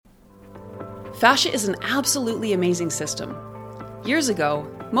Fascia is an absolutely amazing system. Years ago,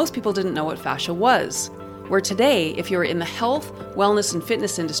 most people didn't know what fascia was, where today, if you're in the health, wellness, and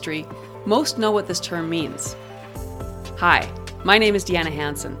fitness industry, most know what this term means. Hi, my name is Deanna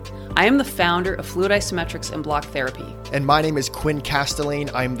Hansen. I am the founder of Fluid Isometrics and Block Therapy. And my name is Quinn Castellane.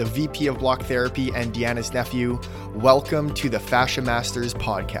 I'm the VP of Block Therapy and Deanna's nephew. Welcome to the Fascia Masters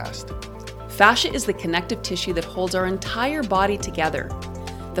podcast. Fascia is the connective tissue that holds our entire body together.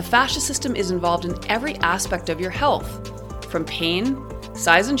 The fascia system is involved in every aspect of your health, from pain,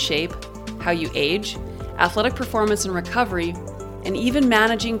 size and shape, how you age, athletic performance and recovery, and even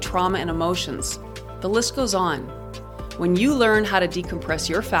managing trauma and emotions. The list goes on. When you learn how to decompress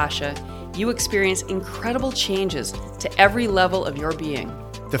your fascia, you experience incredible changes to every level of your being.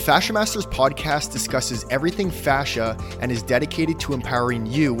 The Fascia Masters podcast discusses everything fascia and is dedicated to empowering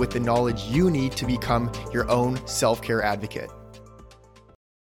you with the knowledge you need to become your own self-care advocate.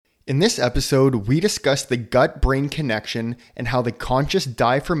 In this episode, we discuss the gut-brain connection and how the conscious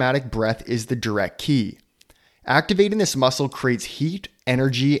diaphragmatic breath is the direct key. Activating this muscle creates heat,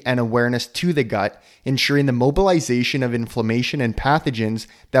 energy, and awareness to the gut, ensuring the mobilization of inflammation and pathogens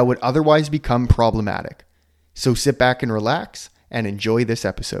that would otherwise become problematic. So sit back and relax and enjoy this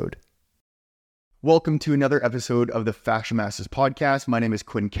episode. Welcome to another episode of the Fascia Masters podcast. My name is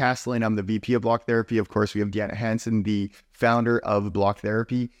Quinn Castellane. I'm the VP of Block Therapy. Of course, we have Deanna Hansen, the founder of Block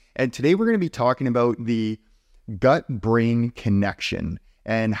Therapy. And today we're going to be talking about the gut-brain connection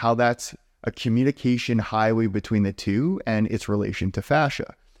and how that's a communication highway between the two and its relation to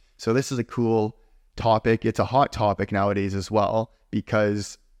fascia. So this is a cool topic. It's a hot topic nowadays as well,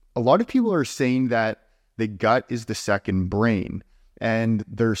 because a lot of people are saying that the gut is the second brain. And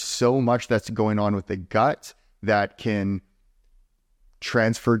there's so much that's going on with the gut that can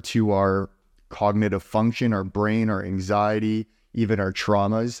transfer to our cognitive function, our brain, our anxiety, even our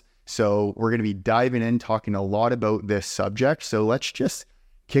traumas. So we're going to be diving in, talking a lot about this subject. So let's just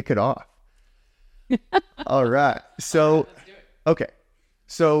kick it off. All right. So, okay.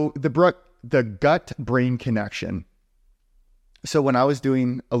 So the gut-brain connection. So when I was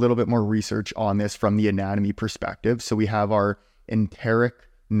doing a little bit more research on this from the anatomy perspective, so we have our enteric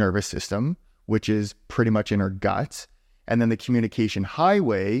nervous system, which is pretty much in our guts. And then the communication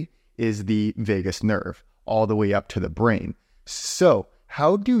highway is the vagus nerve, all the way up to the brain. So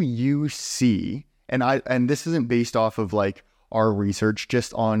how do you see, and this isn't based off of like our research,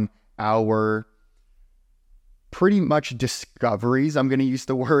 just on our pretty much discoveries, I'm going to use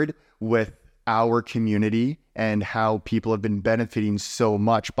the word, with our community and how people have been benefiting so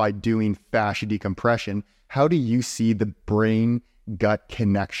much by doing fascia decompression. How do you see the brain-gut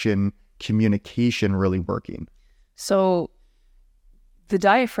connection communication really working? So the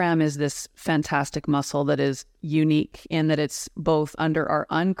diaphragm is this fantastic muscle that is unique in that it's both under our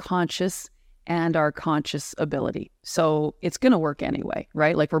unconscious and our conscious ability. So it's going to work anyway,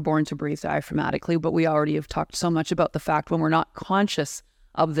 right? Like we're born to breathe diaphragmatically, but we already have talked so much about the fact when we're not conscious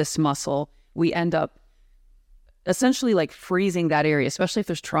of this muscle, we end up essentially like freezing that area, especially if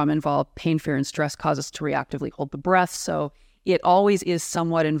there's trauma involved. Pain, fear, and stress cause us to reactively hold the breath. So it always is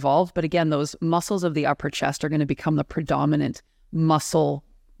somewhat involved. But again, those muscles of the upper chest are going to become the predominant muscle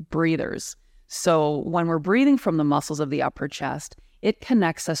breathers. So when we're breathing from the muscles of the upper chest, it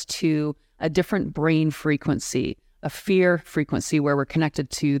connects us to a different brain frequency, a fear frequency where we're connected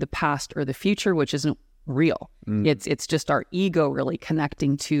to the past or the future, which isn't real. It's just our ego really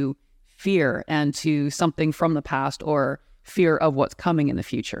connecting to fear and to something from the past or fear of what's coming in the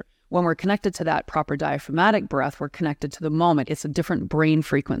future. When we're connected to that proper diaphragmatic breath, we're connected to the moment. It's a different brain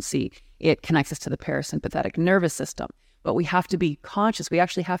frequency. It connects us to the parasympathetic nervous system. But we have to be conscious. We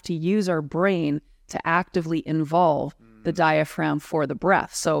actually have to use our brain to actively involve the diaphragm for the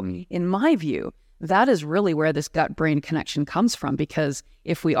breath. So in my view, that is really where this gut-brain connection comes from, because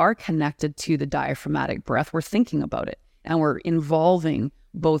if we are connected to the diaphragmatic breath, we're thinking about it and we're involving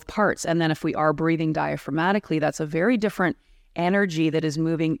both parts. And then if we are breathing diaphragmatically, that's a very different energy that is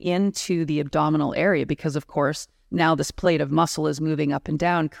moving into the abdominal area, because of course, now this plate of muscle is moving up and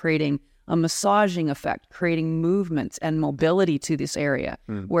down, creating a massaging effect, creating movement and mobility to this area.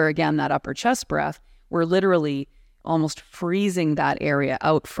 Where again, that upper chest breath, we're literally almost freezing that area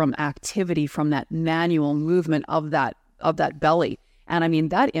out from activity, from that manual movement of that belly. And I mean,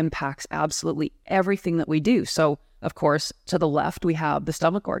 that impacts absolutely everything that we do. So of course, to the left, we have the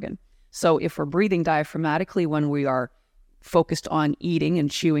stomach organ. So if we're breathing diaphragmatically when we are focused on eating and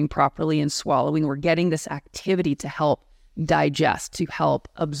chewing properly and swallowing, we're getting this activity to help digest, to help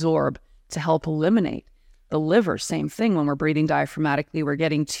absorb, to help eliminate. The liver, same thing. When we're breathing diaphragmatically, we're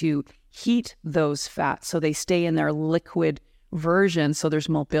getting to heat those fats so they stay in their liquid version, so there's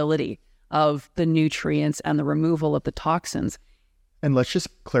mobility. of the nutrients and the removal of the toxins. And let's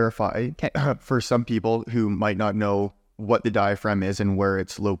just clarify for some people who might not know what the diaphragm is and where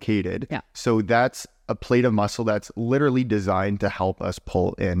it's located. Yeah. So that's a plate of muscle that's literally designed to help us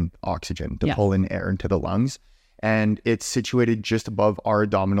pull in oxygen, to pull in air into the lungs. And it's situated just above our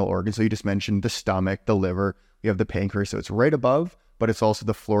abdominal organs. So you just mentioned the stomach, the liver, we have the pancreas. So it's right above, but it's also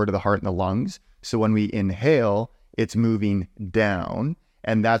the floor to the heart and the lungs. So when we inhale, it's moving down.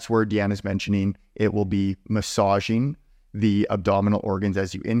 And that's where Deanna's mentioning it will be massaging the abdominal organs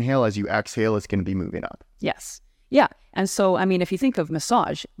as you inhale. As you exhale, it's going to be moving up. Yes. Yeah. And so, I mean, if you think of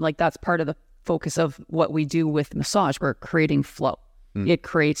massage, like that's part of the focus of what we do with massage, we're creating flow. It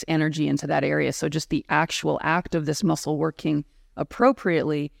creates energy into that area. So just the actual act of this muscle working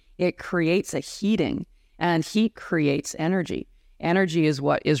appropriately, it creates a heating, and heat creates energy. Energy is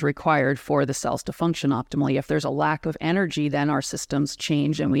what is required for the cells to function optimally. If there's a lack of energy, then our systems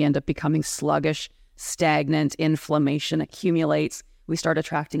change and we end up becoming sluggish, stagnant, inflammation accumulates. We start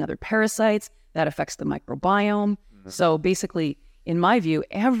attracting other parasites. That affects the microbiome. So basically, in my view,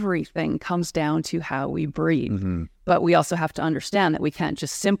 everything comes down to how we breathe. But we also have to understand that we can't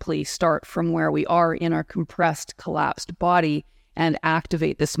just simply start from where we are in our compressed, collapsed body and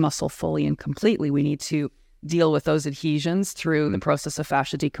activate this muscle fully and completely. We need to deal with those adhesions through the process of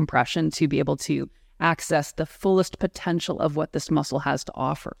fascia decompression to be able to access the fullest potential of what this muscle has to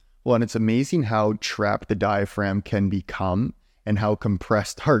offer. Well, and it's amazing how trapped the diaphragm can become and how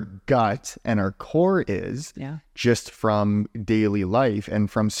compressed our gut and our core is just from daily life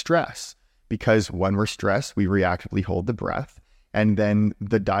and from stress. Because when we're stressed, we reactively hold the breath, and then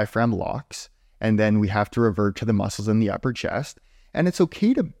the diaphragm locks, and then we have to revert to the muscles in the upper chest. And it's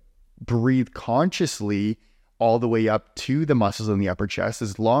okay to breathe consciously all the way up to the muscles in the upper chest,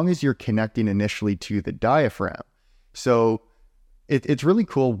 as long as you're connecting initially to the diaphragm. So it's really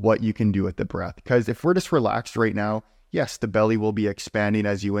cool what you can do with the breath, because if we're just relaxed right now, yes, the belly will be expanding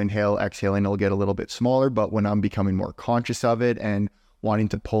as you inhale, exhaling, it'll get a little bit smaller. But when I'm becoming more conscious of it and wanting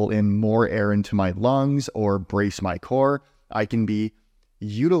to pull in more air into my lungs or brace my core, I can be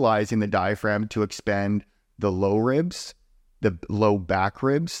utilizing the diaphragm to expand the low ribs, the low back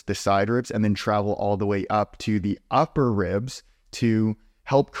ribs, the side ribs, and then travel all the way up to the upper ribs to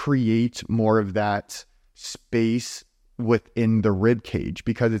help create more of that space within the rib cage.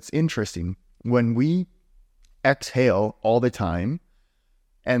 Because it's interesting, when we exhale all the time,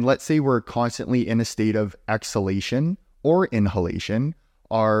 and let's say we're constantly in a state of exhalation or inhalation,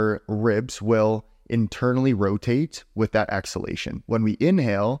 our ribs will internally rotate with that exhalation. When we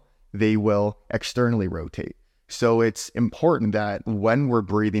inhale, they will externally rotate. So it's important that when we're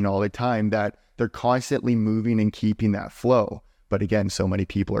breathing all the time, that they're constantly moving and keeping that flow. But again, so many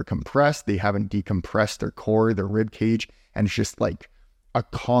people are compressed. They haven't decompressed their core, their rib cage, and it's just like a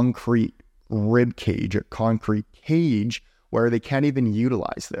concrete rib cage, a concrete cage where they can't even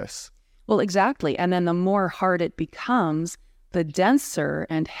utilize this. Well, exactly. And then the more hard it becomes, the denser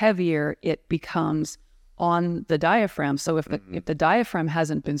and heavier it becomes on the diaphragm. So if the diaphragm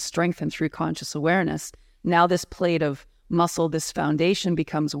hasn't been strengthened through conscious awareness, now this plate of muscle, this foundation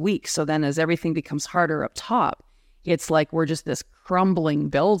becomes weak. So then as everything becomes harder up top, it's like we're just this crumbling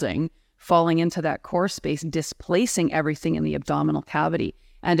building falling into that core space, displacing everything in the abdominal cavity.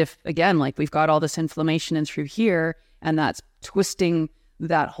 And if, again, like we've got all this inflammation in through here, and that's twisting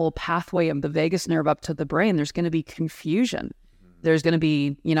that whole pathway of the vagus nerve up to the brain, there's going to be confusion. There's going to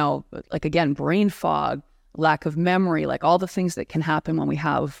be, like, again, brain fog, lack of memory, like all the things that can happen when we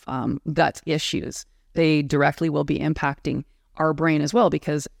have gut issues. They directly will be impacting our brain as well,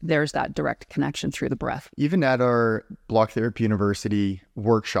 because there's that direct connection through the breath. Even at our Block Therapy University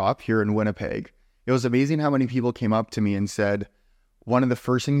workshop here in Winnipeg, it was amazing how many people came up to me and said one of the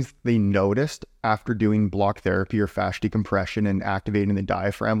first things they noticed after doing block therapy or fascia decompression and activating the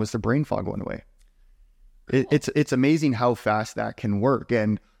diaphragm was the brain fog went away. It's amazing how fast that can work.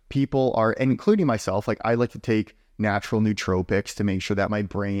 And people are, including myself, like I like to take natural nootropics to make sure that my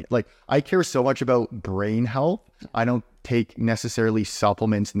brain, like I care so much about brain health. I don't take necessarily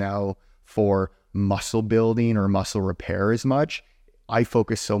supplements now for muscle building or muscle repair as much. I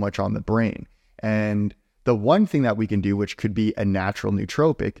focus so much on the brain. And the one thing that we can do, which could be a natural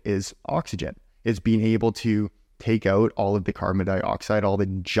nootropic, is oxygen. Is being able to take out all of the carbon dioxide, all the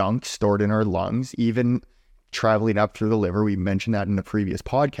junk stored in our lungs, even traveling up through the liver. We mentioned that in the previous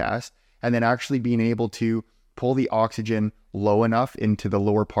podcast. And then actually being able to pull the oxygen low enough into the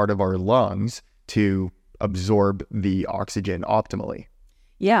lower part of our lungs to absorb the oxygen optimally.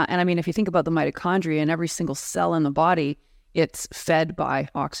 Yeah. And I mean, if you think about the mitochondria and every single cell in the body, it's fed by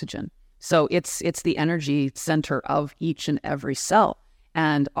oxygen. So it's the energy center of each and every cell.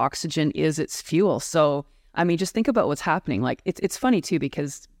 and oxygen is its fuel. So, I mean, just think about what's happening. Like, it's funny too,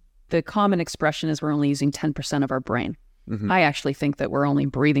 because the common expression is we're only using 10% of our brain. I actually think that we're only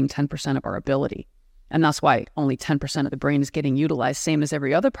breathing 10% of our ability. And that's why only 10% of the brain is getting utilized, same as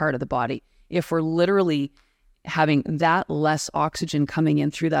every other part of the body. If we're literally having that less oxygen coming in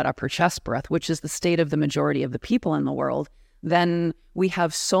through that upper chest breath, which is the state of the majority of the people in the world, then we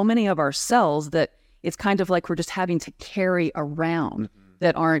have so many of our cells that it's kind of like we're just having to carry around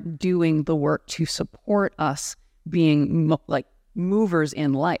that aren't doing the work to support us being like movers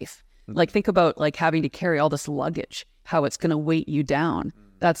in life. Like, think about like having to carry all this luggage, how it's going to weight you down.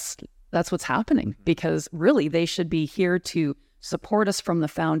 That's what's happening, because really they should be here to support us from the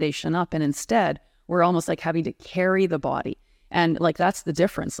foundation up. And instead, we're almost like having to carry the body. And like, that's the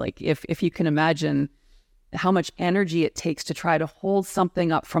difference. Like, if you can imagine how much energy it takes to try to hold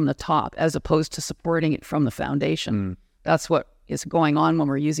something up from the top as opposed to supporting it from the foundation. That's what is going on when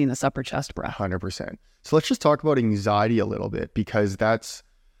we're using this upper chest breath. 100%. So let's just talk about anxiety a little bit, because that's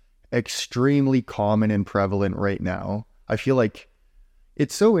extremely common and prevalent right now. I feel like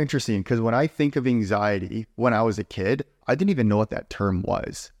it's so interesting because when I think of anxiety, when I was a kid, I didn't even know what that term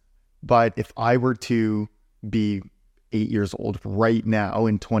was. But if I were to be 8 years old right now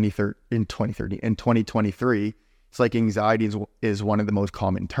in 2023, it's like anxiety is one of the most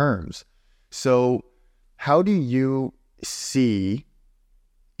common terms. So how do you see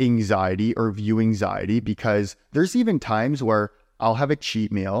anxiety or view anxiety? Because there's even times where I'll have a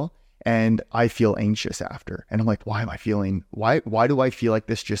cheat meal and I feel anxious after. And I'm like, why do I feel like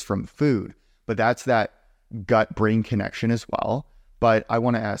this just from food? But that's that gut-brain connection as well. But I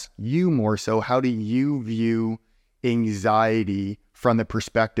want to ask you more so, how do you view anxiety from the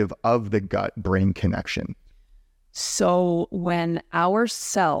perspective of the gut-brain connection? So when our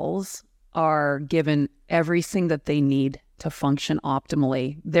cells are given everything that they need to function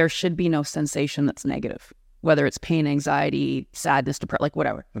optimally, there should be no sensation that's negative, whether it's pain, anxiety, sadness, depression, like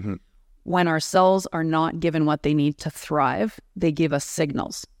whatever. When our cells are not given what they need to thrive, they give us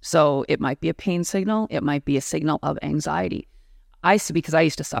signals. So it might be a pain signal. It might be a signal of anxiety. Because I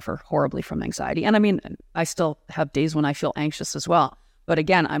used to suffer horribly from anxiety. And I mean, I still have days when I feel anxious as well. But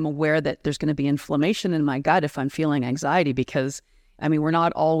again, I'm aware that there's going to be inflammation in my gut if I'm feeling anxiety, because I mean, we're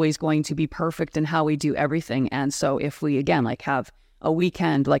not always going to be perfect in how we do everything. And so if we, again, like have a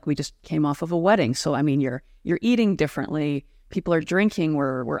weekend, like we just came off of a wedding. So, I mean, you're eating differently. People are drinking.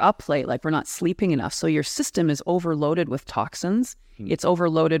 We're up late, like we're not sleeping enough. So your system is overloaded with toxins. It's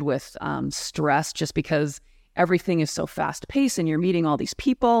overloaded with stress, just because everything is so fast paced and you're meeting all these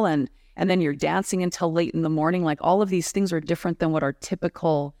people and then you're dancing until late in the morning. Like, all of these things are different than what our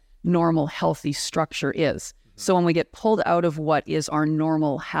typical normal healthy structure is. So when we get pulled out of what is our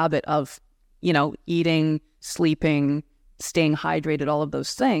normal habit of, eating, sleeping, staying hydrated, all of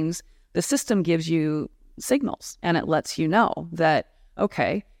those things, the system gives you signals and it lets you know that,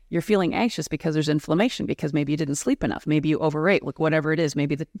 okay, you're feeling anxious because there's inflammation, because maybe you didn't sleep enough, maybe you overate, like whatever it is,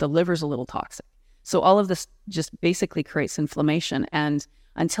 maybe the liver's a little toxic. So all of this just basically creates inflammation. And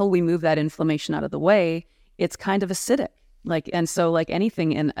until we move that inflammation out of the way, it's kind of acidic. And so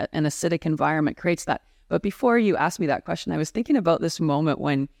anything in an acidic environment creates that. But before you asked me that question, I was thinking about this moment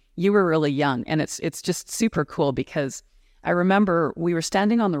when you were really young. And it's just super cool, because I remember we were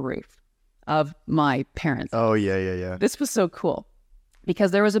standing on the roof of my parents. Oh, yeah. This was so cool,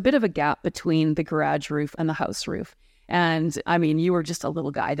 because there was a bit of a gap between the garage roof and the house roof. And I mean, you were just a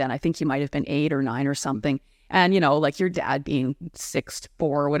little guy then. I think you might have been 8 or 9 or something. And, like your dad being 6'4"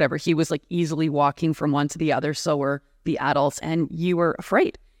 or whatever, he was like easily walking from one to the other. So were the adults. And you were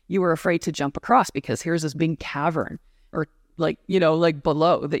afraid. You were afraid to jump across, because here's this big cavern, or like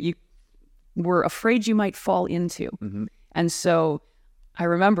below, that you were afraid you might fall into. And so I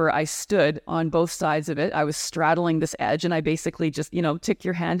remember I stood on both sides of it. I was straddling this edge, and I basically just, took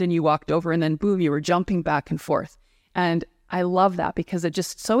your hand and you walked over, and then boom, you were jumping back and forth. And I love that, because it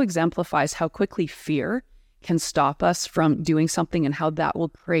just so exemplifies how quickly fear can stop us from doing something, and how that will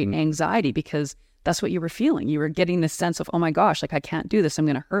create anxiety, because that's what you were feeling. You were getting this sense of, oh my gosh, like I can't do this, I'm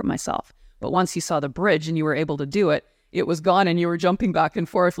going to hurt myself. But once you saw the bridge and you were able to do it, it was gone, and you were jumping back and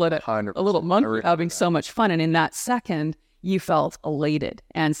forth like a little monkey, having so much fun. And in that second, you felt elated,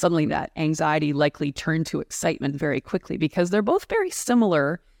 and suddenly that anxiety likely turned to excitement very quickly, because they're both very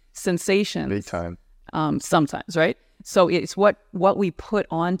similar sensations. Big time. Sometimes, right? So it's what we put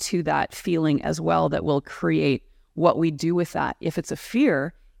onto that feeling as well that will create what we do with that. If it's a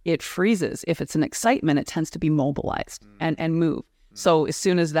fear, it freezes. If it's an excitement, it tends to be mobilized and move. So as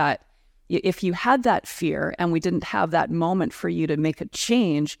soon as that, if you had that fear and we didn't have that moment for you to make a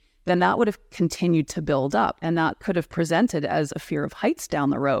change, then that would have continued to build up, and that could have presented as a fear of heights down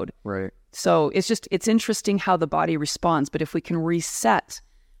the road. Right. So it's interesting how the body responds. But if we can reset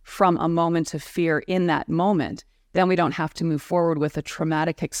from a moment of fear in that moment, then we don't have to move forward with a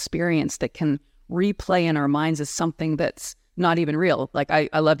traumatic experience that can replay in our minds as something that's not even real. Like I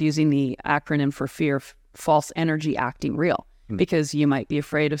love using the acronym for fear, false energy acting real, because you might be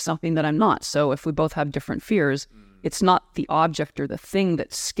afraid of something that I'm not. So if we both have different fears, it's not the object or the thing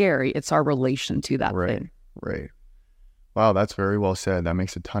that's scary, it's our relation to that thing. Right. Wow, that's very well said. That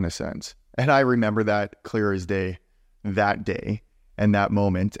makes a ton of sense. And I remember that clear as day, that day and that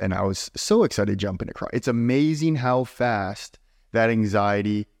moment. And I was so excited jumping across. It's amazing how fast that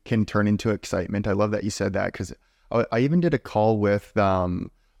anxiety can turn into excitement. I love that you said that, because I even did a call with a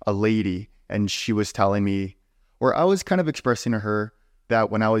lady, and she was telling me, or I was kind of expressing to her that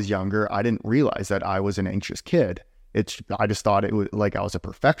when I was younger, I didn't realize that I was an anxious kid. I just thought it was like I was a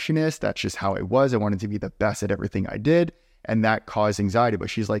perfectionist. That's just how I was. I wanted to be the best at everything I did, and that caused anxiety. But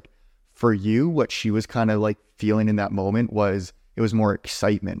she's like, for you, what she was kind of like feeling in that moment was, it was more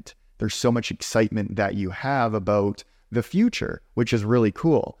excitement. There's so much excitement that you have about the future, which is really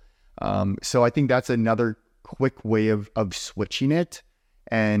cool. So I think that's another quick way of switching it.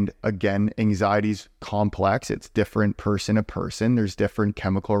 And again, anxiety's complex. It's different person to person. There's different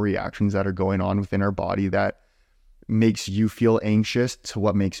chemical reactions that are going on within our body that makes you feel anxious to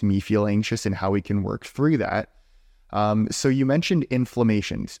what makes me feel anxious, and how we can work through that. So you mentioned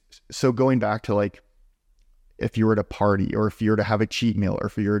inflammations. So going back to like, if you were to party, or if you were to have a cheat meal, or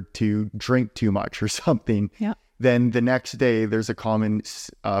if you were to drink too much or something, then the next day there's a common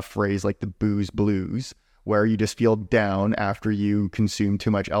phrase like the booze blues, where you just feel down after you consume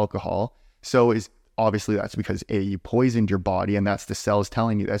too much alcohol. So obviously that's because you poisoned your body, and that's the cells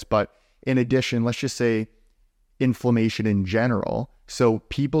telling you this. But in addition, let's just say inflammation in general. So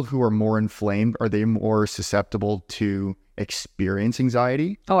people who are more inflamed, are they more susceptible to experience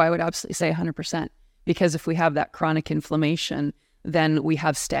anxiety? Oh, I would absolutely say 100%. Because if we have that chronic inflammation, then we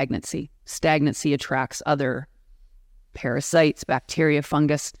have stagnancy. Stagnancy attracts other parasites, bacteria,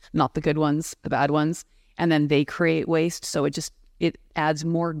 fungus, not the good ones, the bad ones. And then they create waste. So it adds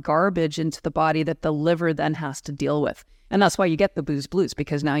more garbage into the body that the liver then has to deal with. And that's why you get the booze blues,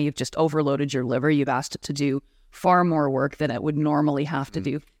 because now you've just overloaded your liver. You've asked it to do far more work than it would normally have to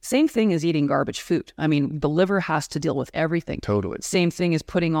do. Same thing as eating garbage food. I mean, the liver has to deal with everything. Totally. Same thing as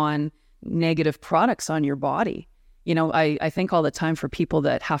putting on negative products on your body. You know, I think all the time for people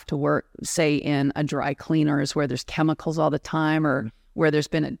that have to work, say, in a dry cleaners where there's chemicals all the time, or where there's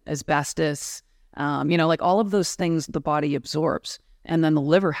been asbestos, like all of those things the body absorbs, and then the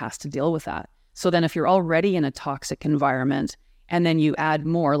liver has to deal with that. So then if you're already in a toxic environment, and then you add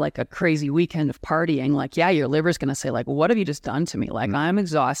more, like a crazy weekend of partying, like, your liver's going to say, like, what have you just done to me? Like, I'm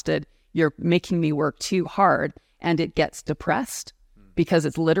exhausted. You're making me work too hard. And it gets depressed because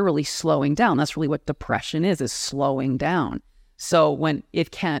it's literally slowing down. That's really what depression is slowing down. So when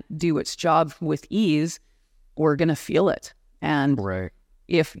it can't do its job with ease, we're going to feel it. And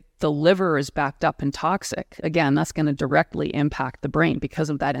if the liver is backed up and toxic, again, that's going to directly impact the brain because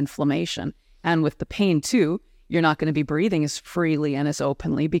of that inflammation. And with the pain too, you're not going to be breathing as freely and as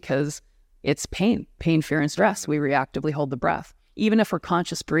openly because it's pain, fear, and stress. We reactively hold the breath, even if we're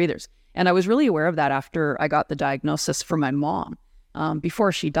conscious breathers. And I was really aware of that after I got the diagnosis for my mom.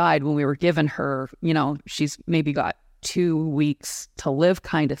 Before she died, when we were given her, she's maybe got 2 weeks to live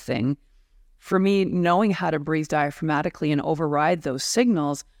kind of thing. For me, knowing how to breathe diaphragmatically and override those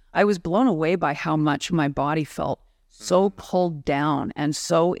signals, I was blown away by how much my body felt so pulled down and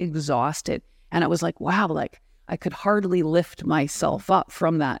so exhausted. And it was like, wow, like I could hardly lift myself up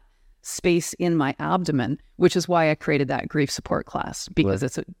from that space in my abdomen, which is why I created that grief support class, because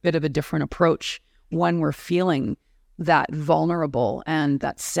it's a bit of a different approach when we're feeling that vulnerable and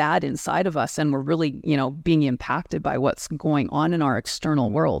that sad inside of us, and we're really, being impacted by what's going on in our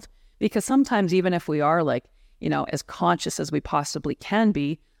external world. Because sometimes even if we are like, as conscious as we possibly can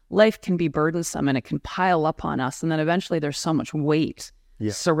be, life can be burdensome and it can pile up on us. And then eventually there's so much weight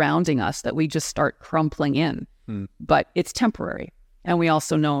surrounding us that we just start crumpling in. But it's temporary. And we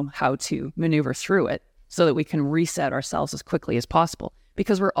also know how to maneuver through it so that we can reset ourselves as quickly as possible,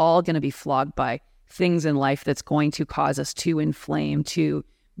 because we're all going to be flogged by things in life that's going to cause us to inflame, to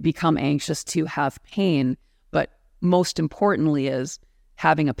become anxious, to have pain. But most importantly is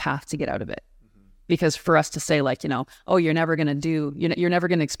having a path to get out of it. Because for us to say like, oh, you're never going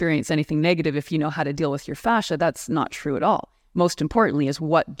to experience anything negative if you know how to deal with your fascia, that's not true at all. Most importantly is,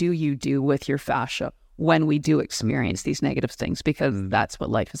 what do you do with your fascia when we do experience these negative things? Because that's what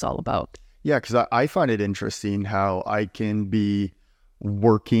life is all about. Yeah, because I find it interesting how I can be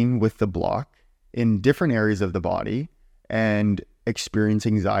working with the block in different areas of the body and experience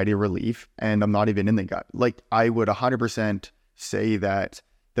anxiety relief. And I'm not even in the gut. Like, I would 100% say that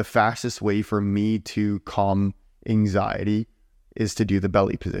the fastest way for me to calm anxiety is to do the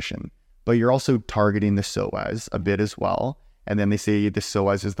belly position. But you're also targeting the psoas a bit as well. And then they say the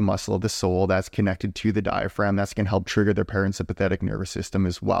psoas is the muscle of the soul that's connected to the diaphragm. That's going to help trigger their parasympathetic nervous system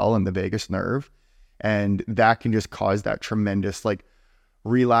as well, and the vagus nerve. And that can just cause that tremendous like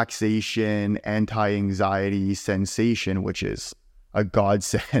relaxation, anti-anxiety sensation, which is a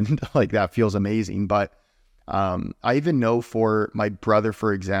godsend. Like, that feels amazing. But I even know for my brother,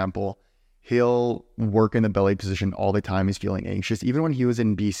 for example, he'll work in the belly position all the time. He's feeling anxious, even when he was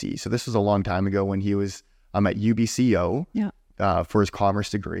in BC. So this was a long time ago when he was at UBCO for his commerce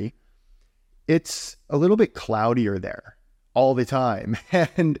degree. It's a little bit cloudier there all the time.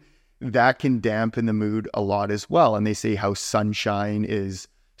 And that can dampen the mood a lot as well. And they say how sunshine is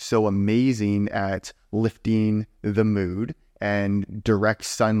so amazing at lifting the mood, and direct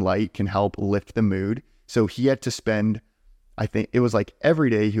sunlight can help lift the mood. So he had to spend, I think it was like every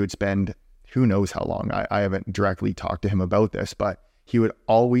day he would spend, who knows how long. I haven't directly talked to him about this, but he would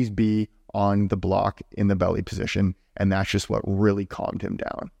always be on the block in the belly position. And that's just what really calmed him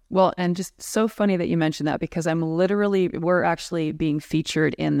down. Well, and just so funny that you mentioned that, because we're actually being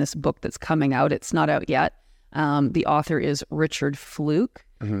featured in this book that's coming out. It's not out yet. The author is Richard Fluke,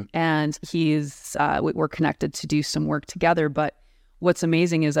 and we're connected to do some work together. But what's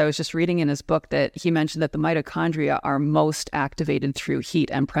amazing is I was just reading in his book that he mentioned that the mitochondria are most activated through heat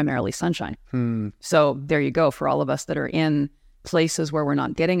and primarily sunshine. So there you go, for all of us that are in places where we're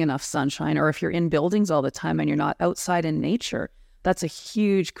not getting enough sunshine, or if you're in buildings all the time and you're not outside in nature, that's a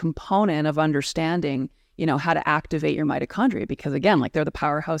huge component of understanding, how to activate your mitochondria, because again, like, they're the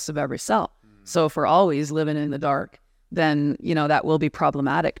powerhouse of every cell. So if we're always living in the dark, then, that will be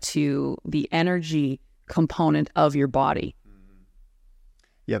problematic to the energy component of your body.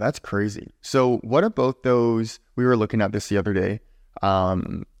 Yeah, that's crazy. So what about those, we were looking at this the other day.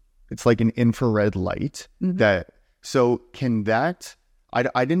 It's like an infrared light so can that,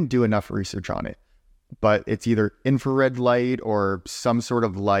 I didn't do enough research on it, but it's either infrared light or some sort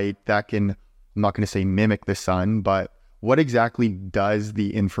of light that can, I'm not going to say mimic the sun, but what exactly does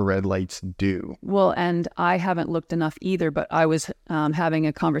the infrared lights do? Well, and I haven't looked enough either, but I was having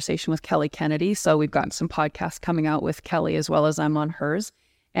a conversation with Kelly Kennedy. So we've got some podcasts coming out with Kelly as well as I'm on hers.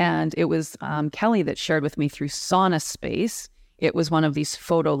 And it was Kelly that shared with me through Sauna Space. It was one of these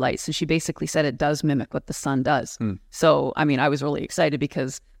photo lights. And she basically said it does mimic what the sun does. So, I was really excited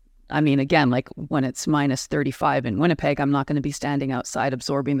because, again, like, when it's minus 35 in Winnipeg, I'm not going to be standing outside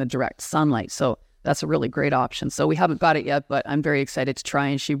absorbing the direct sunlight. So that's a really great option. So we haven't got it yet, but I'm very excited to try,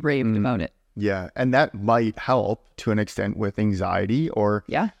 and she raved about it. Yeah. And that might help to an extent with anxiety, or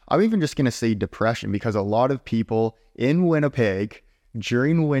I'm even just going to say depression, because a lot of people in Winnipeg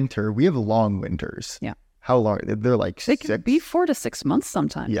during winter, we have long winters. Yeah. How long? They're like they can be 4 to 6 months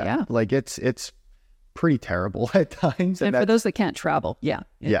sometimes. Yeah. Like, it's pretty terrible at times. And for those that can't travel,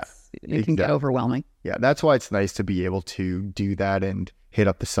 it can get overwhelming. Yeah. That's why it's nice to be able to do that and hit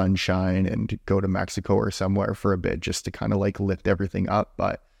up the sunshine and go to Mexico or somewhere for a bit, just to kind of like lift everything up.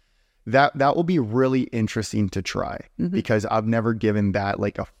 But that will be really interesting to try, because I've never given that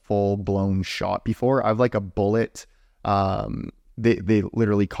like a full blown shot before. I've like a bullet, they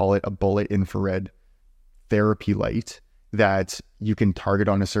literally call it a bullet infrared therapy light that you can target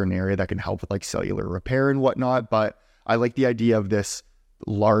on a certain area that can help with like cellular repair and whatnot. But I like the idea of this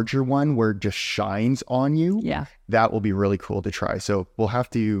larger one where it just shines on you. Yeah. That will be really cool to try. So we'll have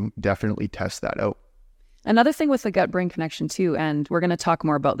to definitely test that out. Another thing with the gut-brain connection too, and we're going to talk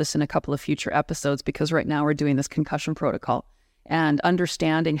more about this in a couple of future episodes, because right now we're doing this concussion protocol and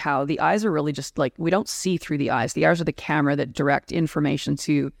understanding how the eyes are really just like, we don't see through the eyes. The eyes are the camera that direct information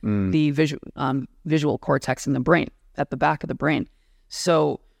to the visual cortex in the brain, at the back of the brain.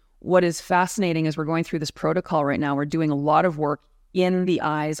 So what is fascinating is we're going through this protocol right now. We're doing a lot of work in the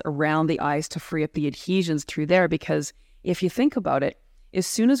eyes, around the eyes, to free up the adhesions through there. Because if you think about it, as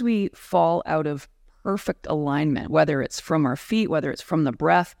soon as we fall out of perfect alignment, whether it's from our feet, whether it's from the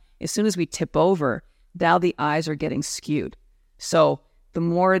breath, as soon as we tip over, now the eyes are getting skewed. So the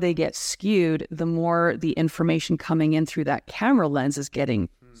more they get skewed, the more the information coming in through that camera lens is getting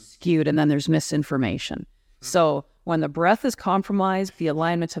skewed, and then there's misinformation. So when the breath is compromised, the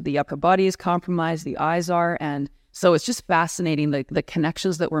alignment of the upper body is compromised, the eyes are, and so it's just fascinating, the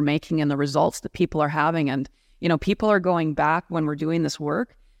connections that we're making and the results that people are having. And, people are going back when we're doing this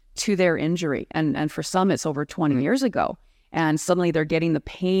work to their injury. And for some, it's over 20 years ago. And suddenly they're getting the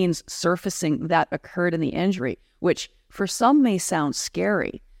pains surfacing that occurred in the injury, which for some may sound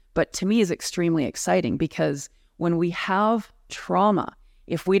scary, but to me is extremely exciting, because when we have trauma,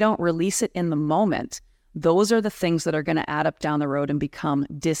 if we don't release it in the moment, those are the things that are going to add up down the road and become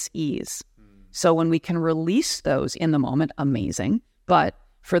dis-ease. So when we can release those in the moment, amazing. But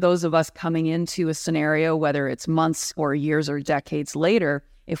for those of us coming into a scenario, whether it's months or years or decades later,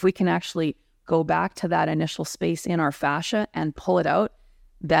 if we can actually go back to that initial space in our fascia and pull it out,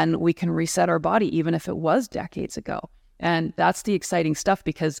 then we can reset our body, even if it was decades ago. And that's the exciting stuff,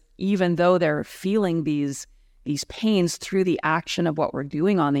 because even though they're feeling these pains through the action of what we're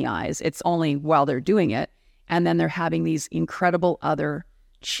doing on the eyes, it's only while they're doing it. And then they're having these incredible other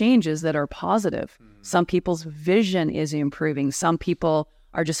changes that are positive. Some people's vision is improving. Some people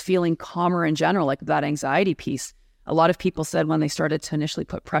are just feeling calmer in general, like that anxiety piece. A lot of people said when they started to initially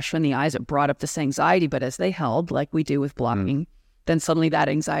put pressure in the eyes, it brought up this anxiety, but as they held, like we do with blocking, then suddenly that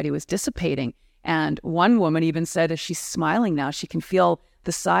anxiety was dissipating. And one woman even said as she's smiling now, she can feel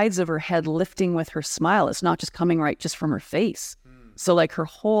the sides of her head lifting with her smile. It's not just coming right just from her face. So like her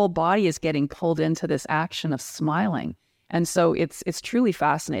whole body is getting pulled into this action of smiling. And so it's truly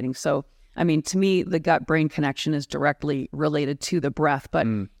fascinating. So, I mean, to me, the gut-brain connection is directly related to the breath, but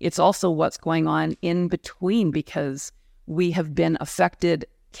it's also what's going on in between, because we have been affected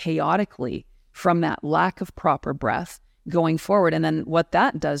chaotically from that lack of proper breath going forward. And then what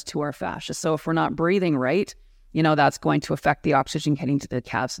that does to our fascia. So if we're not breathing right, that's going to affect the oxygen getting to the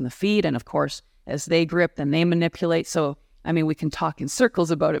calves and the feet. And of course, as they grip, then they manipulate. So, I mean, we can talk in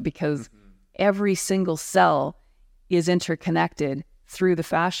circles about it, because every single cell is interconnected through the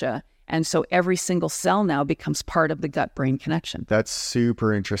fascia. And so every single cell now becomes part of the gut-brain connection. That's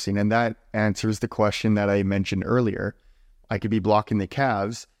super interesting. And that answers the question that I mentioned earlier. I could be blocking the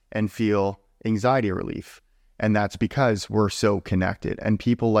calves and feel anxiety relief. And that's because we're so connected. And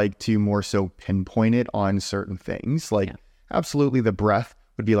people like to more so pinpoint it on certain things. Like absolutely the breath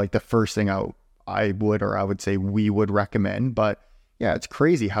would be like the first thing I would say we would recommend. But yeah, it's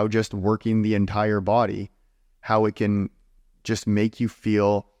crazy how just working the entire body, how it can just make you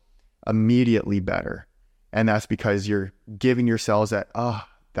feel immediately better. And that's because you're giving your cells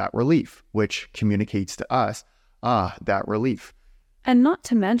that relief, which communicates to us, that relief. And not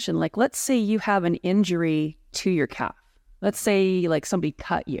to mention, like, let's say you have an injury to your calf. Let's say like somebody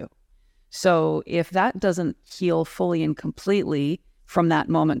cut you. So if that doesn't heal fully and completely from that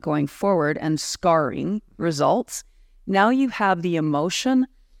moment going forward, and scarring results, now you have the emotion,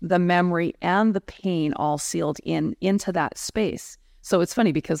 the memory, and the pain all sealed into that space. So it's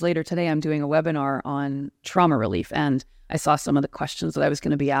funny, because later today I'm doing a webinar on trauma relief, and I saw some of the questions that I was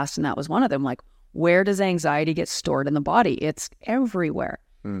going to be asked, and that was one of them, like, where does anxiety get stored in the body? It's everywhere.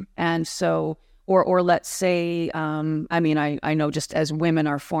 And so, or let's say, I know just as women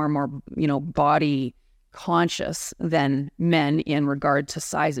are far more, body conscious than men in regard to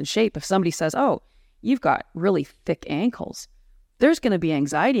size and shape. If somebody says, oh, you've got really thick ankles, there's going to be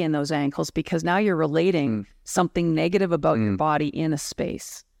anxiety in those ankles, because now you're relating something negative about your body in a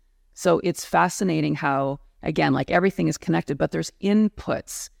space. So it's fascinating how, again, like everything is connected, but there's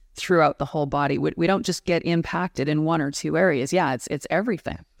inputs throughout the whole body. We don't just get impacted in one or two areas. Yeah, it's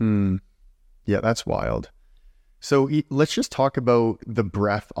everything. Yeah, that's wild. So let's just talk about the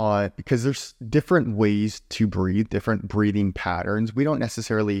breath because there's different ways to breathe, different breathing patterns. We don't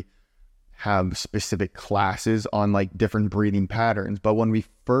necessarily have specific classes on like different breathing patterns, but when we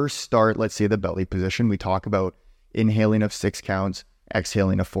first start, let's say the belly position, we talk about inhaling of 6 counts,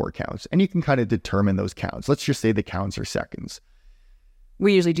 exhaling of 4 counts, and you can kind of determine those counts. Let's just say the counts are seconds.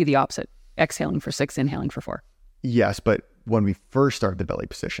 We usually do the opposite, exhaling for 6, inhaling for 4. Yes, but when we first start the belly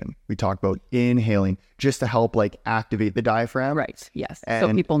position, we talk about inhaling just to help like activate the diaphragm. Right, yes.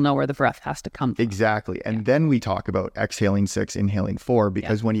 So people know where the breath has to come from. Exactly. And then we talk about exhaling 6, inhaling 4,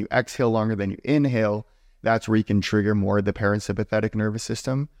 because when you exhale longer than you inhale, that's where you can trigger more of the parasympathetic nervous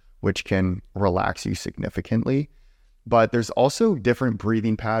system, which can relax you significantly. But there's also different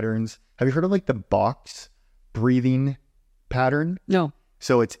breathing patterns. Have you heard of like the box breathing pattern? No.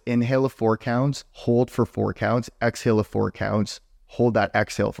 So it's inhale of 4 counts, hold for 4 counts, exhale of 4 counts, hold that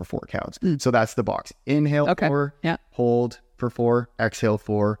exhale for 4 counts. So that's the box. Inhale 4, hold for 4, exhale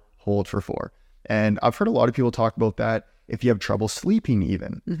 4, hold for 4. And I've heard a lot of people talk about that if you have trouble sleeping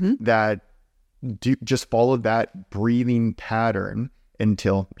even, that just follow that breathing pattern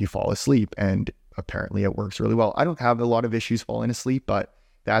until you fall asleep. And apparently it works really well. I don't have a lot of issues falling asleep, but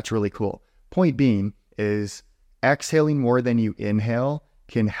that's really cool. Point being is exhaling more than you inhale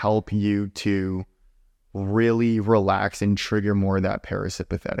can help you to really relax and trigger more of that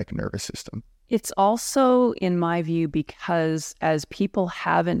parasympathetic nervous system. It's also, in my view, because as people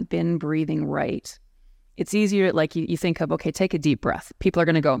haven't been breathing right, It's easier, like you think of, okay, take a deep breath. People are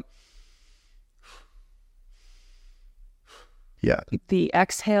going to go. Yeah. The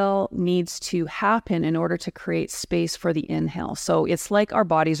exhale needs to happen in order to create space for the inhale. So it's like our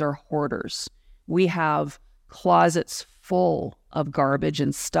bodies are hoarders. We have closets full of garbage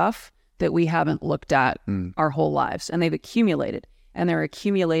and stuff that we haven't looked at our whole lives, and they've accumulated, and they're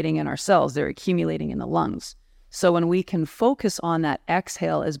accumulating in our cells. They're accumulating in the lungs. So when we can focus on that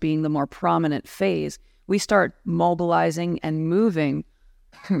exhale as being the more prominent phase, we start mobilizing and moving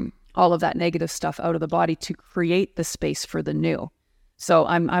all of that negative stuff out of the body to create the space for the new. So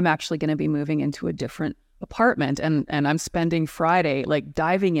I'm actually going to be moving into a different apartment, and I'm spending Friday like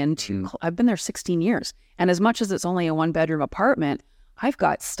diving into, I've been there 16 years. And as much as it's only a 1-bedroom apartment, I've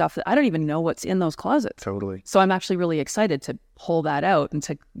got stuff that I don't even know what's in those closets. Totally. So I'm actually really excited to pull that out and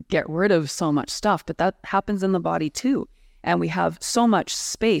to get rid of so much stuff. But that happens in the body too. And we have so much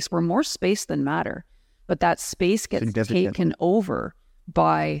space. We're more space than matter. But that space gets taken over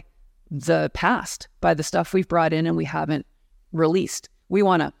by the past, by the stuff we've brought in and we haven't released. We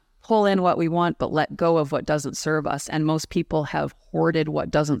want to pull in what we want, but let go of what doesn't serve us. And most people have hoarded what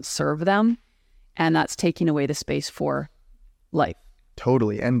doesn't serve them. And that's taking away the space for life.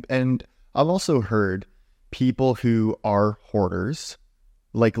 Totally. And I've also heard people who are hoarders,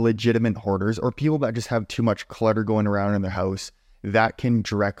 like legitimate hoarders, or people that just have too much clutter going around in their house, that can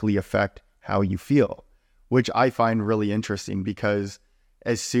directly affect how you feel, which I find really interesting because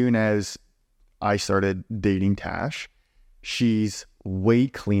as soon as I started dating Tash, she's way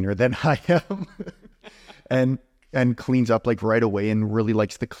cleaner than I am and cleans up like right away and really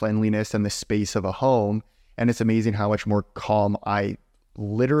likes the cleanliness and the space of a home. And it's amazing how much more calm I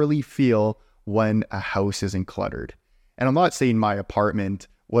literally feel when a house isn't cluttered. And I'm not saying my apartment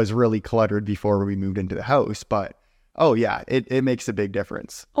was really cluttered before we moved into the house, but oh yeah, it makes a big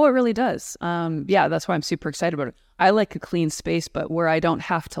difference. Oh, it really does. Yeah, that's why I'm super excited about it. I like a clean space, but where I don't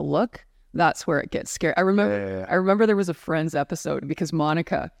have to look, that's where it gets scary. I remember there was a Friends episode because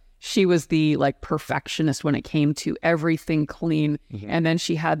Monica, she was the like perfectionist when it came to everything clean. Mm-hmm. And then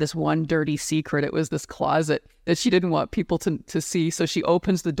she had this one dirty secret. It was this closet that she didn't want people to see. So she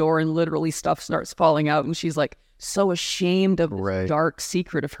opens the door and literally stuff starts falling out. And she's like so ashamed of this dark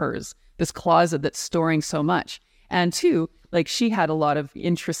secret of hers, this closet that's storing so much. And two, like she had a lot of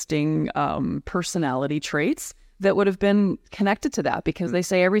interesting personality traits that would have been connected to that because they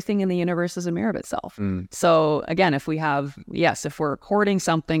say everything in the universe is a mirror of itself. So again, if we're hoarding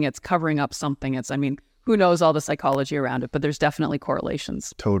something, it's covering up something. Who knows all the psychology around it, but there's definitely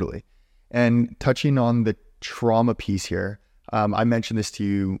correlations. Totally. And touching on the trauma piece here, I mentioned this to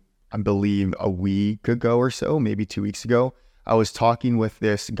you, I believe a week ago or so, maybe 2 weeks ago. I was talking with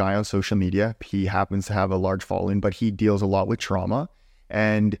this guy on social media. He happens to have a large following, but he deals a lot with trauma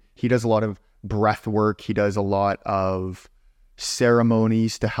and he does a lot of breath work. He does a lot of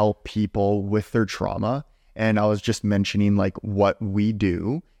ceremonies to help people with their trauma. And I was just mentioning like what we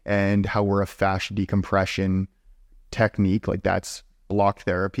do and how we're a fascia decompression technique, like that's block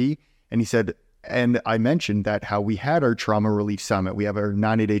therapy. And he said, and I mentioned that how we had our trauma relief summit, we have our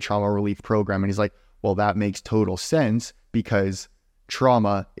 90-day trauma relief program. And he's like, well, that makes total sense because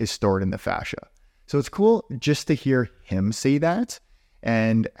trauma is stored in the fascia. So it's cool just to hear him say that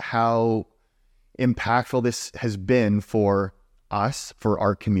and how impactful this has been for us, for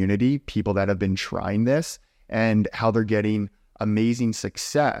our community, people that have been trying this, and how they're getting amazing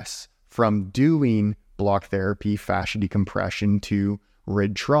success from doing block therapy, fascia decompression to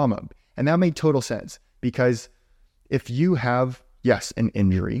rid trauma. And that made total sense because if you have, yes, an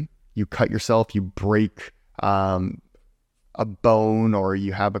injury, you cut yourself, you break a bone, or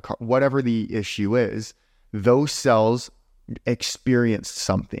you have whatever the issue is, those cells experience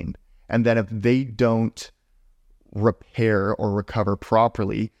something. And then if they don't repair or recover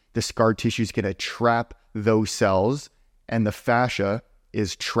properly, the scar tissue is going to trap those cells, and the fascia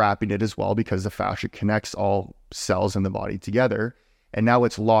is trapping it as well because the fascia connects all cells in the body together. And now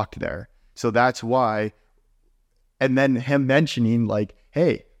it's locked there. So that's why, and then him mentioning like,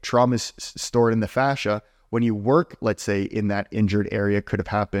 hey, trauma is stored in the fascia. When you work, let's say in that injured area, could have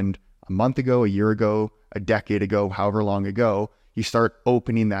happened a month ago, a year ago, a decade ago, however long ago, you start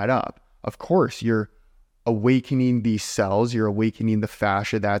opening that up. Of course, you're awakening these cells, you're awakening the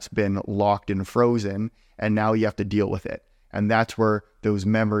fascia that's been locked and frozen, and now you have to deal with it. And that's where those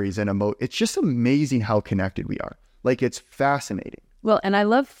memories and it's just amazing how connected we are. Like, it's fascinating. Well, and I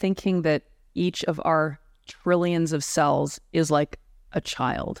love thinking that each of our trillions of cells is like a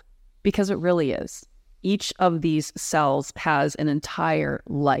child, because it really is. Each of these cells has an entire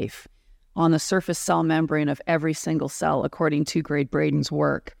life. On the surface cell membrane of every single cell, according to Gray Braden's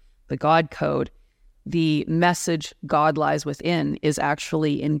work, the God Code, the message God lies within is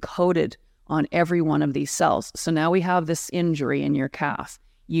actually encoded on every one of these cells. So now we have this injury in your calf.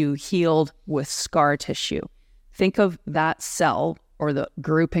 You healed with scar tissue. Think of that cell or the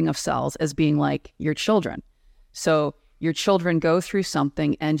grouping of cells as being like your children. So your children go through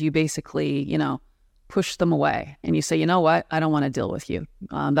something and you basically, push them away and you say, you know what, I don't want to deal with you.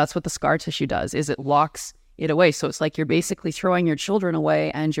 That's what the scar tissue does, is it locks it away. So it's like you're basically throwing your children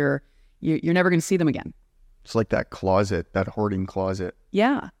away and you're never going to see them again. It's like that closet, that hoarding closet.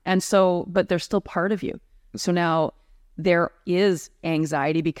 Yeah. And so, but they're still part of you. So now there is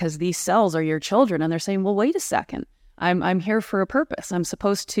anxiety because these cells are your children and they're saying, well, wait a second. I'm here for a purpose. I'm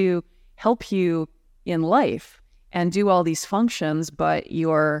supposed to help you in life and do all these functions, but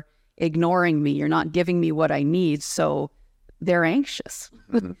you're ignoring me. You're not giving me what I need. So they're anxious.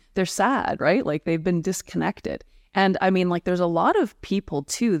 Mm-hmm. They're sad, right? Like they've been disconnected. And I mean, like there's a lot of people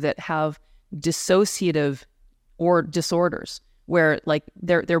too that have dissociative or disorders where like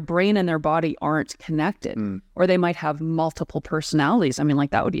their brain and their body aren't connected, or they might have multiple personalities. I mean,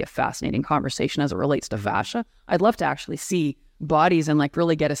 like that would be a fascinating conversation as it relates to fascia. I'd love to actually see bodies and like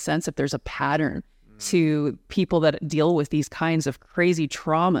really get a sense if there's a pattern to people that deal with these kinds of crazy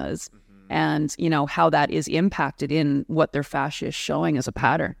traumas and, how that is impacted in what their fascia is showing as a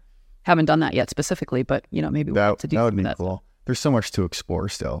pattern. Haven't done that yet specifically, but, maybe we'll have to do that. Would be cool. There's so much to explore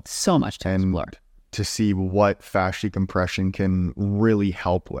still. So much to explore. To see what fascia compression can really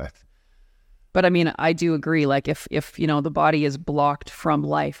help with. But I mean, I do agree. Like if the body is blocked from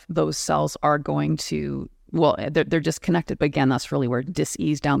life, those cells are going to, they're disconnected. But again, that's really where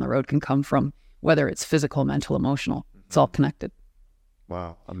dis-ease down the road can come from, whether it's physical, mental, emotional. It's all connected.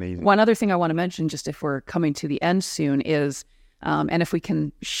 Wow, amazing. One other thing I want to mention, just if we're coming to the end soon, is, and if we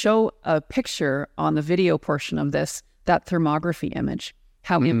can show a picture on the video portion of this, that thermography image,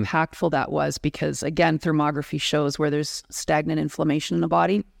 how impactful that was, because again, thermography shows where there's stagnant inflammation in the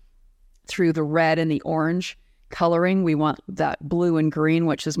body. Through the red and the orange coloring, we want that blue and green,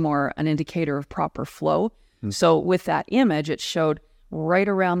 which is more an indicator of proper flow. So with that image, it showed right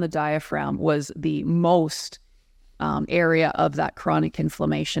around the diaphragm was the most area of that chronic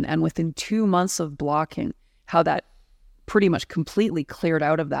inflammation. And within 2 months of blocking, how that pretty much completely cleared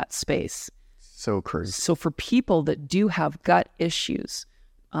out of that space. So crazy. So for people that do have gut issues,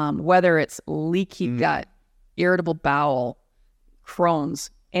 whether it's leaky gut, irritable bowel, Crohn's,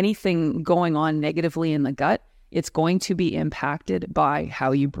 anything going on negatively in the gut, it's going to be impacted by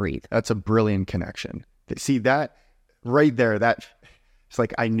how you breathe. That's a brilliant connection. See that right there, it's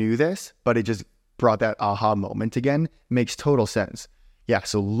like I knew this, but it just brought that aha moment again. Makes total sense. Yeah,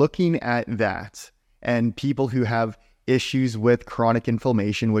 so looking at that and people who have issues with chronic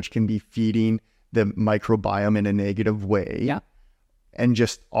inflammation, which can be feeding the microbiome in a negative way. Yeah. And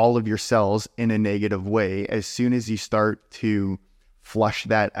just all of your cells in a negative way, as soon as you start to flush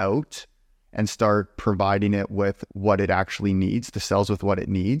that out and start providing it with what it actually needs, the cells with what it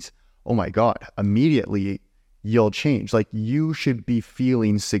needs, oh my God, immediately you'll change. Like you should be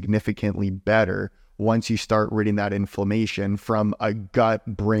feeling significantly better once you start ridding that inflammation from a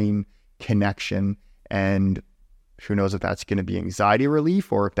gut-brain connection. And who knows if that's going to be anxiety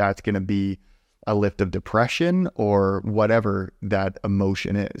relief or if that's going to be a lift of depression or whatever that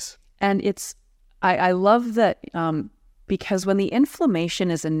emotion is. And I love that because when the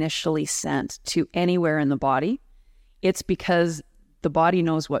inflammation is initially sent to anywhere in the body, it's because the body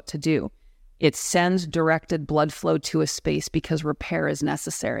knows what to do. It sends directed blood flow to a space because repair is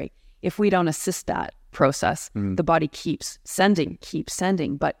necessary. If we don't assist that process, the body keeps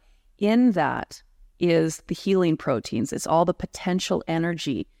sending. But in that is the healing proteins. It's all the potential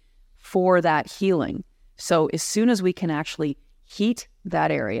energy for that healing. So as soon as we can actually heat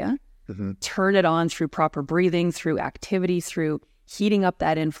that area, turn it on through proper breathing, through activity, through heating up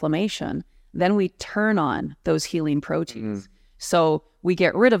that inflammation, then we turn on those healing proteins. So we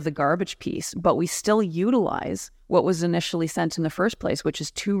get rid of the garbage piece, but we still utilize what was initially sent in the first place, which is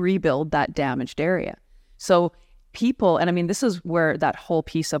to rebuild that damaged area. So people, and I mean, this is where that whole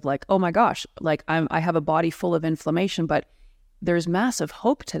piece of like, oh my gosh, like I have a body full of inflammation, but there's massive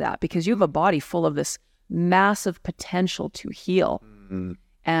hope to that because you have a body full of this massive potential to heal.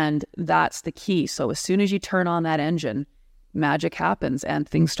 And that's the key. So as soon as you turn on that engine, magic happens and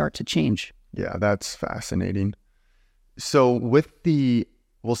things start to change. Yeah, that's fascinating. So with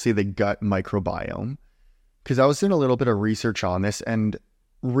we'll say the gut microbiome, because I was doing a little bit of research on this and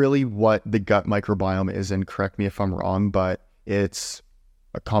really what the gut microbiome is, and correct me if I'm wrong, but it's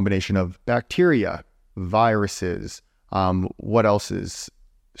a combination of bacteria, viruses, what else is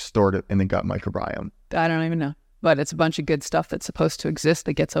stored in the gut microbiome? I don't even know, but it's a bunch of good stuff that's supposed to exist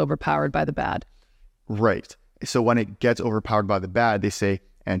that gets overpowered by the bad. Right. So when it gets overpowered by the bad, they say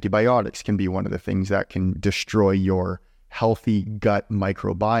antibiotics can be one of the things that can destroy your healthy gut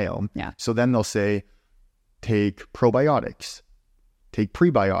microbiome. Yeah. So then they'll say, take probiotics, take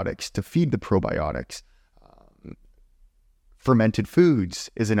prebiotics to feed the probiotics. Fermented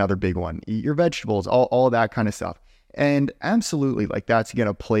foods is another big one. Eat your vegetables, all that kind of stuff. And absolutely, like that's going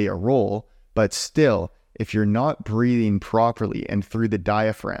to play a role. But still, if you're not breathing properly and through the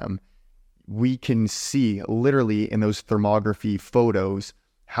diaphragm, we can see literally in those thermography photos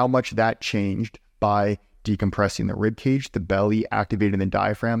how much that changed by decompressing the rib cage, the belly, activating the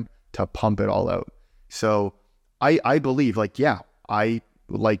diaphragm to pump it all out. So I believe, like, yeah, I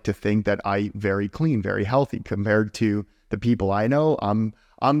like to think that I very clean, very healthy compared to the people I know.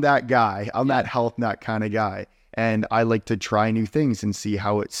 I'm that guy. I'm that health nut kind of guy. And I like to try new things and see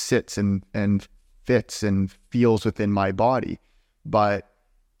how it sits and fits and feels within my body. But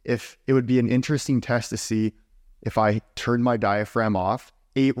if it would be an interesting test to see if I turned my diaphragm off,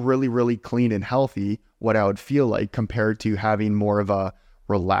 ate really, really clean and healthy, what I would feel like compared to having more of a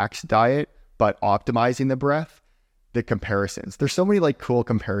relaxed diet, but optimizing the breath. The comparisons. There's so many like cool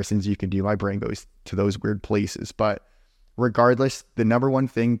comparisons you can do. My brain goes to those weird places. But regardless, the number one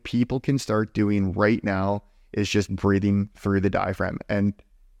thing people can start doing right now is just breathing through the diaphragm. And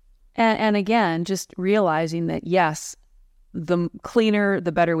again, just realizing that, yes, the cleaner,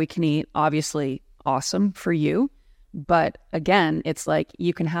 the better we can eat. Obviously, awesome for you. But again, it's like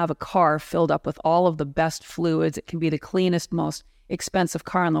you can have a car filled up with all of the best fluids. It can be the cleanest, most expensive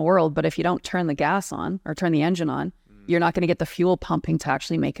car in the world. But if you don't turn the gas on or turn the engine on, you're not going to get the fuel pumping to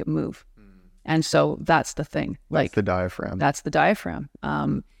actually make it move. And so that's the thing. That's the diaphragm. That's the diaphragm.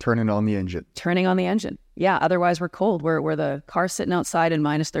 Turning on the engine. Turning on the engine. Yeah. Otherwise, we're cold. We're the car sitting outside in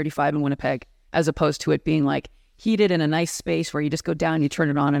minus 35 in Winnipeg, as opposed to it being like heated in a nice space where you just go down, you turn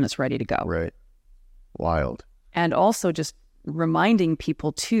it on, and it's ready to go. Right. Wild. And also just reminding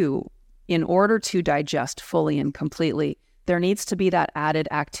people too, in order to digest fully and completely, there needs to be that added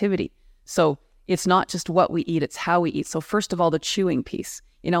activity. So it's not just what we eat, it's how we eat. So first of all, the chewing piece.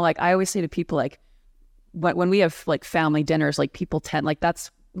 You know, like I always say to people, like when we have like family dinners, like people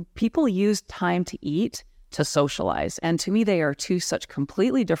use time to eat to socialize. And to me, they are two such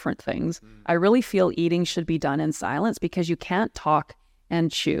completely different things. I really feel eating should be done in silence because you can't talk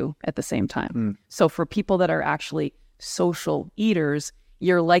and chew at the same time. So for people that are actually social eaters,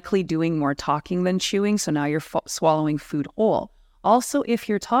 you're likely doing more talking than chewing. So now you're swallowing food whole. Also, if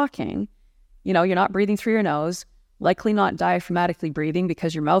you're talking, you know, you're not breathing through your nose, likely not diaphragmatically breathing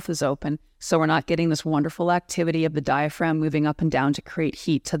because your mouth is open. So we're not getting this wonderful activity of the diaphragm moving up and down to create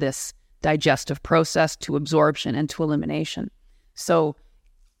heat to this digestive process, to absorption and to elimination. So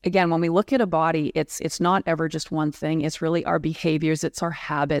again, when we look at a body, it's not ever just one thing. It's really our behaviors, it's our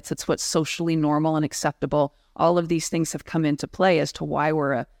habits, it's what's socially normal and acceptable. All of these things have come into play as to why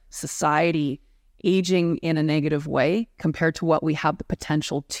we're a society aging in a negative way compared to what we have the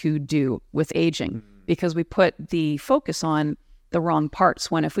potential to do with aging, because we put the focus on the wrong parts.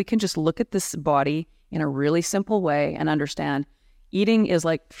 When if we can just look at this body in a really simple way and understand eating is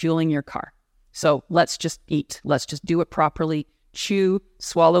like fueling your car. So let's just eat. Let's just do it properly. Chew,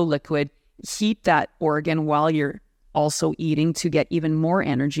 swallow liquid, heat that organ while you're also eating to get even more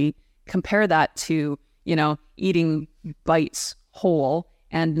energy. Compare that to, you know, eating bites whole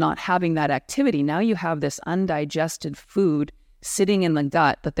and not having that activity. Now you have this undigested food sitting in the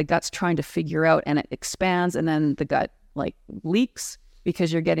gut that the gut's trying to figure out, and it expands, and then the gut like leaks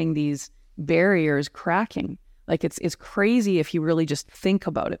because you're getting these barriers cracking. Like it's crazy if you really just think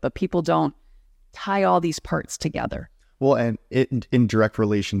about it, but people don't tie all these parts together. Well, and in direct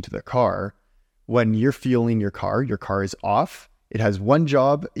relation to the car, when you're fueling your car is off. It has one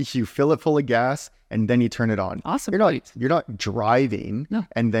job. You fill it full of gas and then you turn it on. Awesome. You're not driving. No.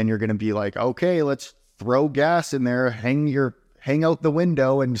 And then you're going to be like, okay, let's throw gas in there, hang out the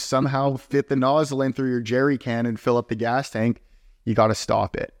window and somehow fit the nozzle in through your jerry can and fill up the gas tank. You got to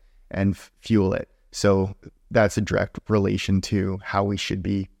stop it and fuel it. So that's a direct relation to how we should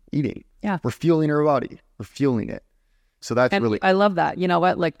be eating. Yeah. We're fueling our body. We're fueling it. So that's and really... I love that. You know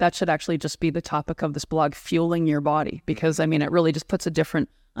what? Like that should actually just be the topic of this blog, fueling your body, because I mean, it really just puts a different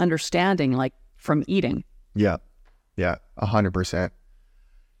understanding like from eating. Yeah. 100%.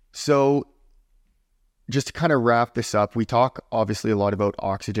 So just to kind of wrap this up, we talk obviously a lot about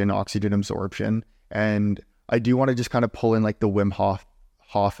oxygen absorption, and I do want to just kind of pull in like the Wim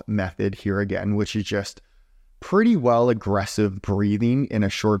Hof method here again, which is just pretty well aggressive breathing in a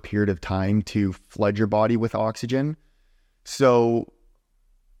short period of time to flood your body with oxygen. So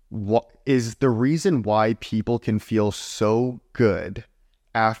what is the reason why people can feel so good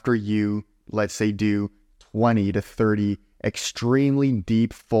after you let's say, do 20 to 30 extremely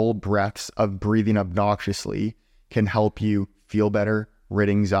deep, full breaths of breathing obnoxiously can help you feel better, rid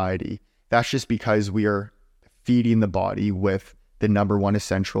anxiety. That's just because we are feeding the body with the number one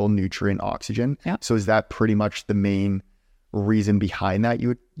essential nutrient, oxygen. Yeah. So is that pretty much the main reason behind that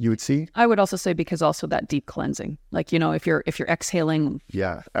you would see? I would also say because also that deep cleansing, like, if you're exhaling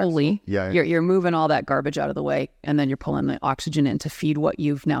fully, you're moving all that garbage out of the way, and then you're pulling the oxygen in to feed what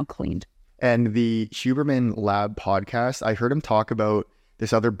you've now cleaned. And the Huberman Lab podcast, I heard him talk about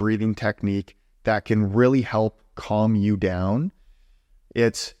this other breathing technique that can really help calm you down.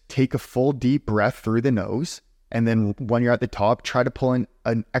 It's take a full deep breath through the nose, and then when you're at the top, try to pull in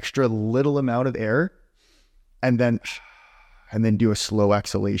an extra little amount of air, and then do a slow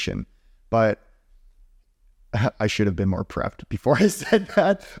exhalation. But I should have been more prepped before I said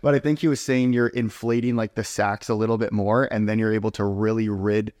that. But I think he was saying you're inflating like the sacs a little bit more, and then you're able to really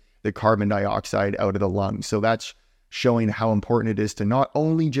rid the carbon dioxide out of the lungs. So that's showing how important it is to not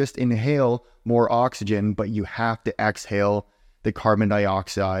only just inhale more oxygen, but you have to exhale the carbon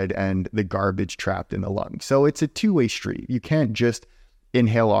dioxide and the garbage trapped in the lungs. So it's a two-way street. You can't just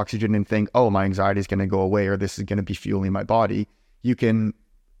inhale oxygen and think, oh, my anxiety is going to go away, or this is going to be fueling my body. You can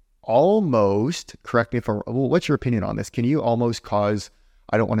almost, correct me if I'm, well, what's your opinion on this? Can you almost cause,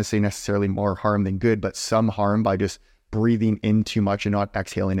 I don't want to say necessarily more harm than good, but some harm by just breathing in too much and not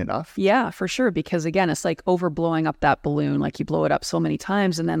exhaling enough? Yeah, for sure. Because again, it's like overblowing up that balloon. Like you blow it up so many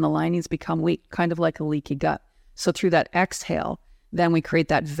times and then the linings become weak, kind of like a leaky gut. So through that exhale, then we create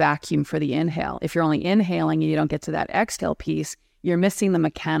that vacuum for the inhale. If you're only inhaling and you don't get to that exhale piece, you're missing the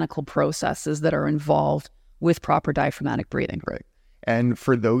mechanical processes that are involved with proper diaphragmatic breathing. Right. And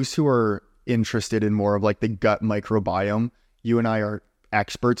for those who are interested in more of like the gut microbiome, you and I are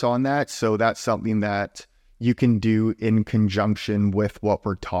experts on that. So that's something that you can do in conjunction with what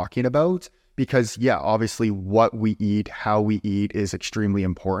we're talking about. Because yeah, obviously what we eat, how we eat is extremely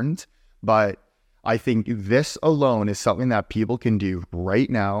important. But I think this alone is something that people can do right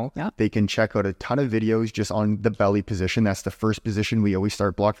now. Yeah. They can check out a ton of videos just on the belly position. That's the first position we always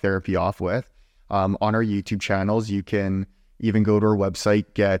start block therapy off with. On our YouTube channels, you can even go to our website,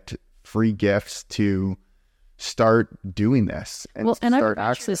 get free gifts to start doing this. And I would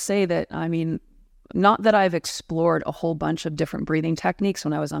actually say that, I mean, not that I've explored a whole bunch of different breathing techniques.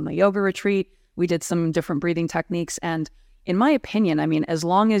 When I was on my yoga retreat, we did some different breathing techniques. And in my opinion, I mean, as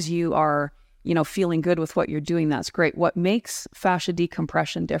long as you are, feeling good with what you're doing, that's great. What makes fascia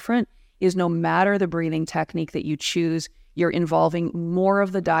decompression different is no matter the breathing technique that you choose, you're involving more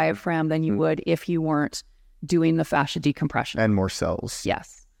of the diaphragm than you would if you weren't doing the fascia decompression. And more cells.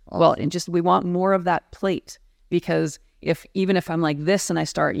 Yes. Awesome. Well, and just, we want more of that plate, because even if I'm like this and I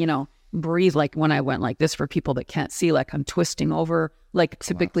start, breathe like when I went like this, for people that can't see, like I'm twisting over like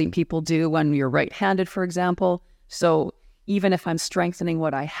typically people do when you're right-handed, for example. So even if I'm strengthening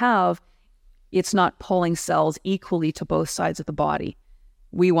what I have, it's not pulling cells equally to both sides of the body.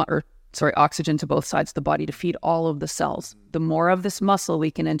 Oxygen to both sides of the body to feed all of the cells. The more of this muscle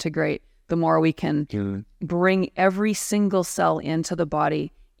we can integrate, the more we can bring every single cell into the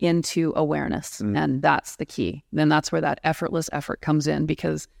body into awareness. And that's the key. Then that's where that effortless effort comes in,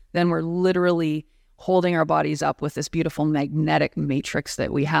 because then we're literally holding our bodies up with this beautiful magnetic matrix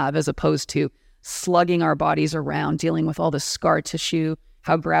that we have, as opposed to slugging our bodies around, dealing with all the scar tissue,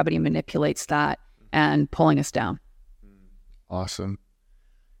 how gravity manipulates that, and pulling us down. Awesome.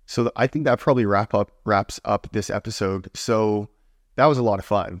 So I think that probably wraps up this episode. So that was a lot of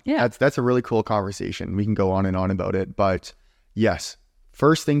fun. Yeah. That's a really cool conversation. We can go on and on about it. But yes,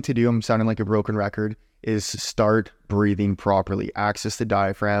 first thing to do, I'm sounding like a broken record, is start breathing properly. Access the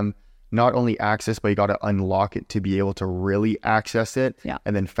diaphragm. Not only access, but you got to unlock it to be able to really access it. Yeah.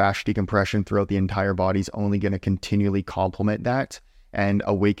 And then fascia decompression throughout the entire body is only going to continually complement that and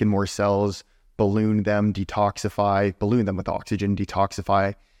awaken more cells, balloon them with oxygen,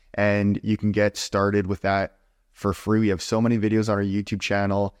 detoxify. And you can get started with that for free. We have so many videos on our YouTube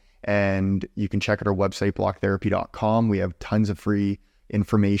channel, and you can check out our website, blocktherapy.com. We have tons of free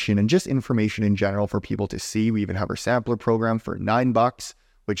information and just information in general for people to see. We even have our sampler program for $9,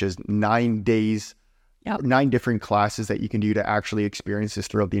 which is 9 days, 9 different classes that you can do to actually experience this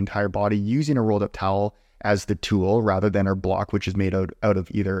throughout the entire body using a rolled up towel as the tool, rather than our block, which is made out of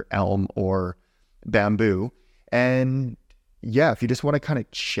either elm or bamboo. And yeah, if you just want to kind of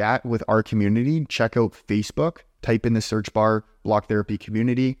chat with our community, check out Facebook, type in the search bar, Block Therapy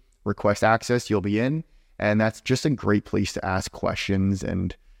Community, request access, you'll be in. And that's just a great place to ask questions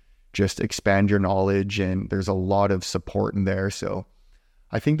and just expand your knowledge. And there's a lot of support in there. So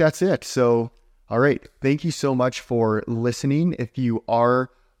I think that's it. So, all right. Thank you so much for listening. If you are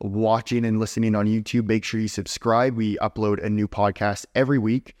watching and listening on YouTube, make sure you subscribe. We upload a new podcast every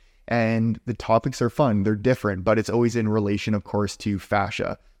week, and the topics are fun. They're different, but it's always in relation, of course, to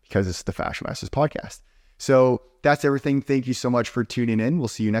fascia, because it's the Fascia Masters podcast. So that's everything. Thank you so much for tuning in. We'll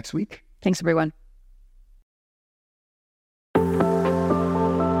see you next week. Thanks, everyone.